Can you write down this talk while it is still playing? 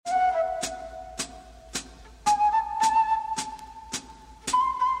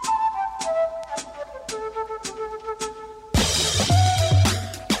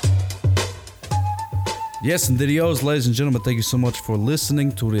Yes, and videos, ladies and gentlemen, thank you so much for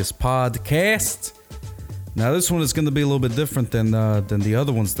listening to this podcast. Now, this one is going to be a little bit different than the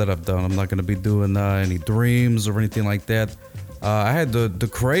other ones that I've done. I'm not going to be doing any dreams or anything like that. I had the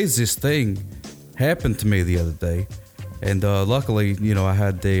craziest thing happen to me the other day. And luckily, I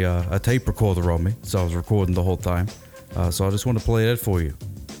had a tape recorder on me, so I was recording the whole time. So I just want to play that for you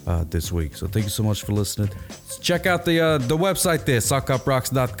this week. So thank you so much for listening. Check out the website there,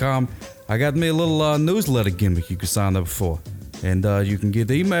 SockUpRocks.com. I got me a little newsletter gimmick you can sign up for. And you can get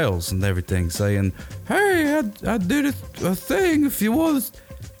emails and everything saying, hey, I did a thing if you want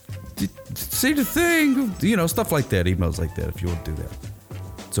to see the thing. Stuff like that, emails like that if you want to do that.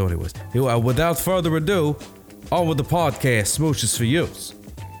 So anyways, without further ado, on with the podcast, Smooches for Use.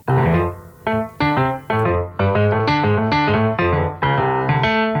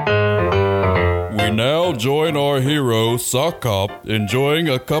 We now join our hero, Sock Cop, enjoying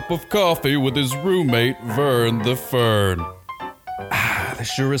a cup of coffee with his roommate, Vern the Fern. There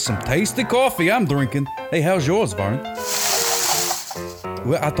sure is some tasty coffee I'm drinking. Hey, how's yours, Vern?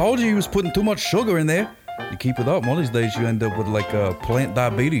 Well, I told you was putting too much sugar in there. You keep it up, one of these days you end up with plant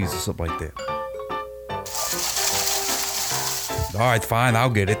diabetes or something like that. Alright, fine, I'll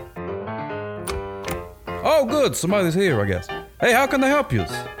get it. Oh, good, somebody's here, I guess. Hey, how can I help you?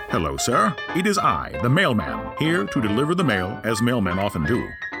 Hello, sir. It is I, the mailman, here to deliver the mail, as mailmen often do.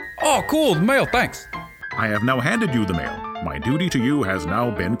 Oh, cool, the mail, thanks. I have now handed you the mail. My duty to you has now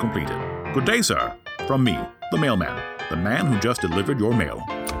been completed. Good day, sir. From me, the mailman, the man who just delivered your mail.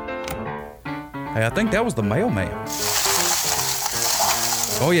 Hey, I think that was the mailman.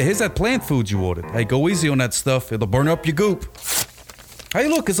 Oh yeah, here's that plant food you ordered. Hey, go easy on that stuff. It'll burn up your goop. Hey,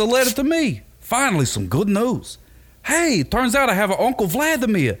 look, it's a letter to me. Finally, some good news. Hey, turns out I have an Uncle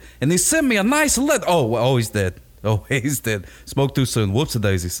Vladimir, and he sent me a nice letter. Oh, he's dead. Oh, he's dead. Spoke too soon.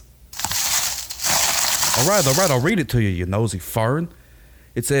 Whoops-a-daisies. All right, I'll read it to you, you nosy fern.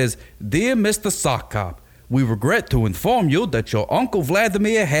 It says, Dear Mr. Sock Cop, we regret to inform you that your Uncle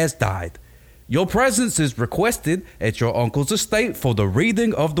Vladimir has died. Your presence is requested at your uncle's estate for the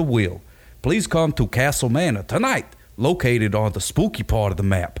reading of the will. Please come to Castle Manor tonight, located on the spooky part of the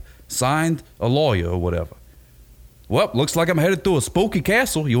map. Signed, a lawyer or whatever. Well, looks like I'm headed to a spooky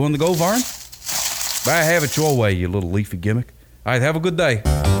castle. You want to go, Vern? I have it your way, you little leafy gimmick. All right, have a good day.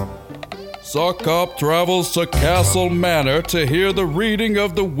 Sock Cop travels to Castle Manor to hear the reading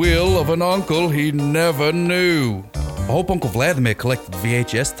of the will of an uncle he never knew. I hope Uncle Vladimir collected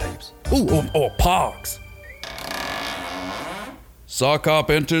VHS tapes. Or Pogs. Sock Cop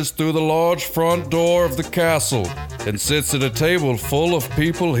enters through the large front door of the castle and sits at a table full of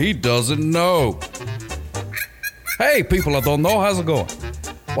people he doesn't know. Hey, people I don't know, how's it going?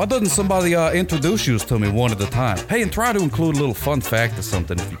 Why doesn't somebody introduce you to me one at a time? Hey, and try to include a little fun fact or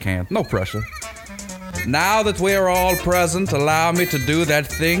something if you can. No pressure. Now that we are all present, allow me to do that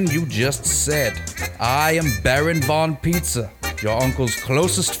thing you just said. I am Baron Von Pizza, your uncle's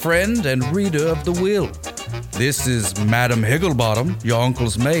closest friend and reader of the will. This is Madam Higglebottom, your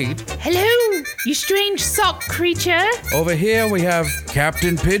uncle's maid. Hello, you strange sock creature. Over here we have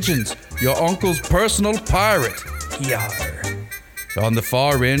Captain Pigeons, your uncle's personal pirate. Yar. On the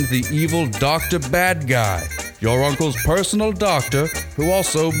far end, the evil Dr. Bad Guy, your uncle's personal doctor, who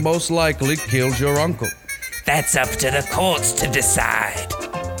also most likely killed your uncle. That's up to the courts to decide.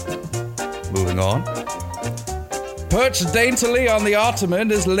 Moving on. Perched daintily on the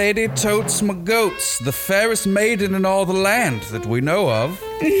ottoman is Lady Totes McGoats, the fairest maiden in all the land that we know of.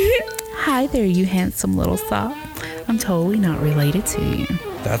 Hi there, you handsome little sock. I'm totally not related to you.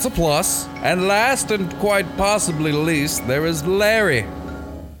 That's a plus. And last and quite possibly least, there is Larry.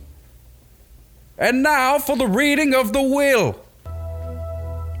 And now for the reading of the will.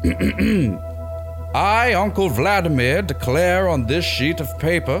 I, Uncle Vladimir, declare on this sheet of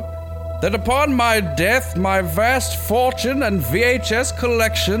paper that upon my death, my vast fortune and VHS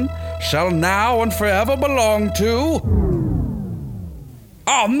collection shall now and forever belong to...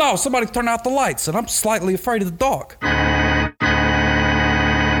 Oh no, somebody turn out the lights, and I'm slightly afraid of the dark.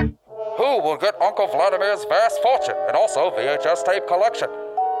 Who will get Uncle Vladimir's vast fortune and also VHS tape collection?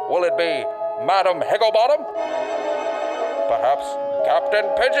 Will it be Madam Higglebottom? Perhaps Captain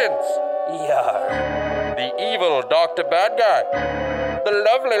Pigeons? Yar. The evil Dr. Bad Guy? The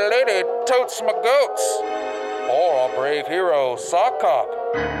lovely Lady Totes McGoats? Or our brave hero, Sock Cop?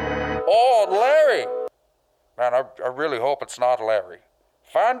 Or Larry? Man, I really hope it's not Larry.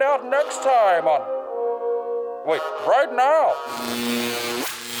 Find out next time on... Wait, right now.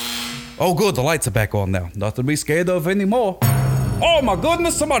 Oh, good, the lights are back on now. Nothing to be scared of anymore. Oh, my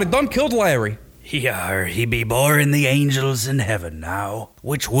goodness, somebody done killed Larry. Yar, he be boring the angels in heaven now.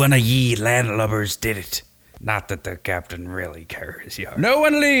 Which one of ye landlubbers did it? Not that the captain really cares, Yar. No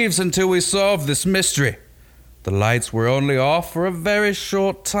one leaves until we solve this mystery. The lights were only off for a very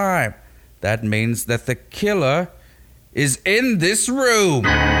short time. That means that the killer is in this room.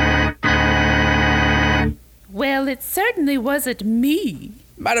 Well, it certainly wasn't me.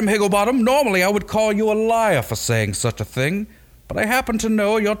 Madam Higglebottom, normally I would call you a liar for saying such a thing, but I happen to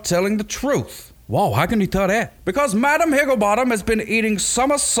know you're telling the truth. Whoa, how can you tell that? Because Madam Higglebottom has been eating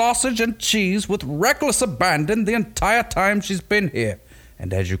summer sausage and cheese with reckless abandon the entire time she's been here.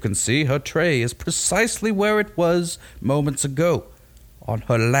 And as you can see, her tray is precisely where it was moments ago, on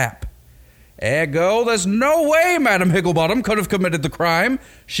her lap. Ergo, there's no way Madam Higglebottom could have committed the crime.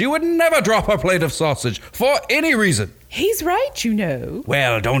 She would never drop her plate of sausage, for any reason. He's right, you know.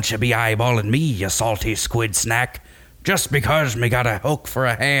 Well, don't you be eyeballing me, you salty squid snack. Just because me got a hook for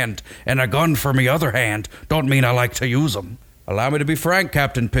a hand and a gun for me other hand don't mean I like to use 'em. Allow me to be frank,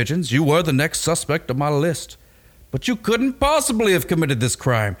 Captain Pigeons. You were the next suspect on my list. But you couldn't possibly have committed this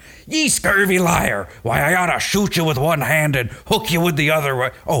crime. Ye scurvy liar! Why, I ought to shoot you with one hand and hook you with the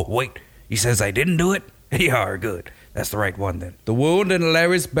other. Oh, wait. He says I didn't do it? Yar, good. That's the right one, then. The wound in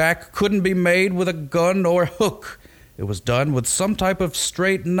Larry's back couldn't be made with a gun or a hook. It was done with some type of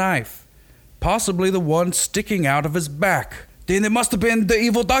straight knife, possibly the one sticking out of his back. Then it must have been the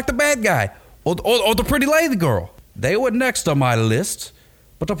evil Dr. Bad Guy, or the pretty lady girl. They were next on my list,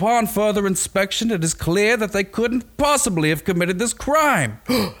 but upon further inspection, it is clear that they couldn't possibly have committed this crime.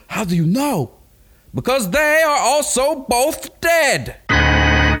 How do you know? Because they are also both dead.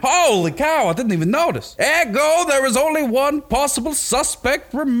 Holy cow, I didn't even notice. Ergo, there is only one possible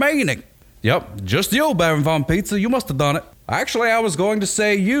suspect remaining. Yep, just you, Baron Von Pizza. You must have done it. Actually, I was going to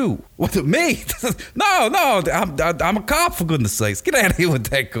say you. What, me? No, I'm a cop, for goodness sakes. Get out of here with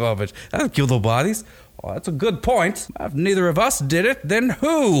that garbage. I don't kill no bodies. Oh, that's a good point. If neither of us did it, then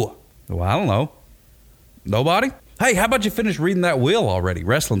who? Well, I don't know. Nobody? Hey, how about you finish reading that will already?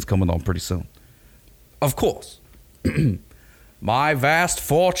 Wrestling's coming on pretty soon. Of course. My vast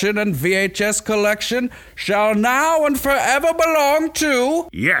fortune and VHS collection shall now and forever belong to...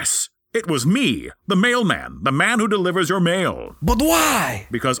 Yes, it was me, the mailman, the man who delivers your mail. But why?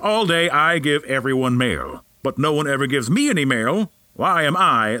 Because all day I give everyone mail, but no one ever gives me any mail. Why am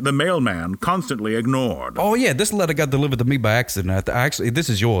I, the mailman, constantly ignored? Oh, yeah, this letter got delivered to me by accident. Actually, this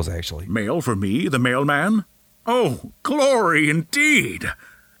is yours, actually. Mail for me, the mailman? Oh, glory indeed!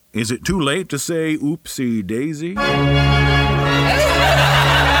 Is it too late to say oopsie daisy?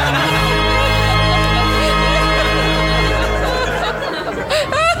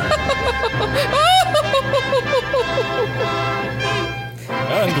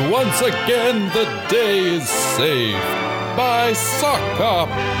 And once again, the day is saved by Sock Cop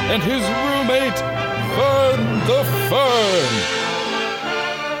and his roommate, Vern the Fern.